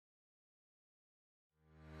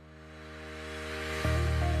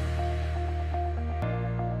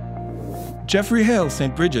Jeffery Hale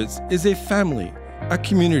St. Brigid's is a family, a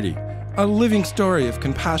community, a living story of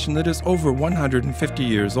compassion that is over 150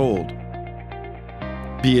 years old.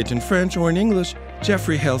 Be it in French or in English,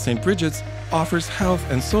 Jeffery Hale St. Brigid's offers health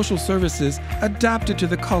and social services adapted to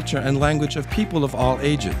the culture and language of people of all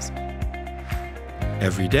ages.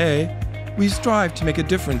 Every day, we strive to make a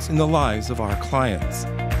difference in the lives of our clients.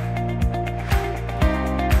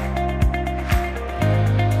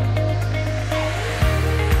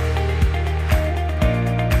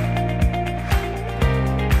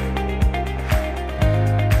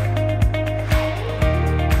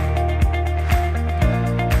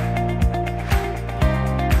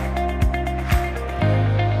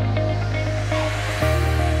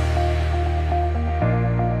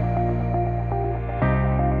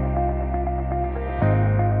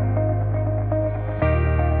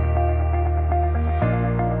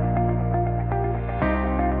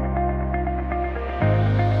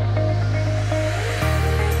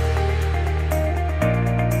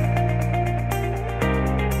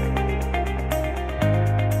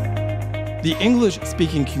 The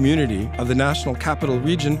English-speaking community of the National Capital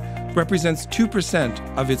Region represents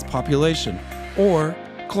 2% of its population, or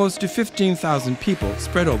close to 15,000 people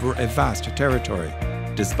spread over a vast territory.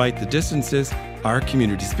 Despite the distances, our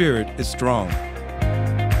community spirit is strong.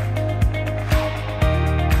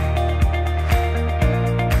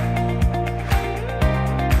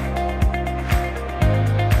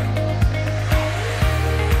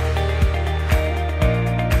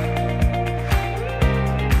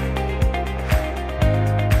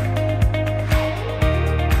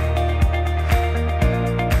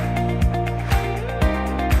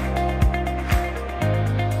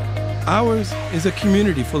 Ours is a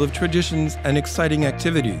community full of traditions and exciting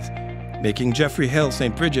activities, making Jeffery Hale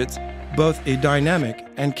St. Brigid's both a dynamic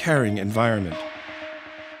and caring environment.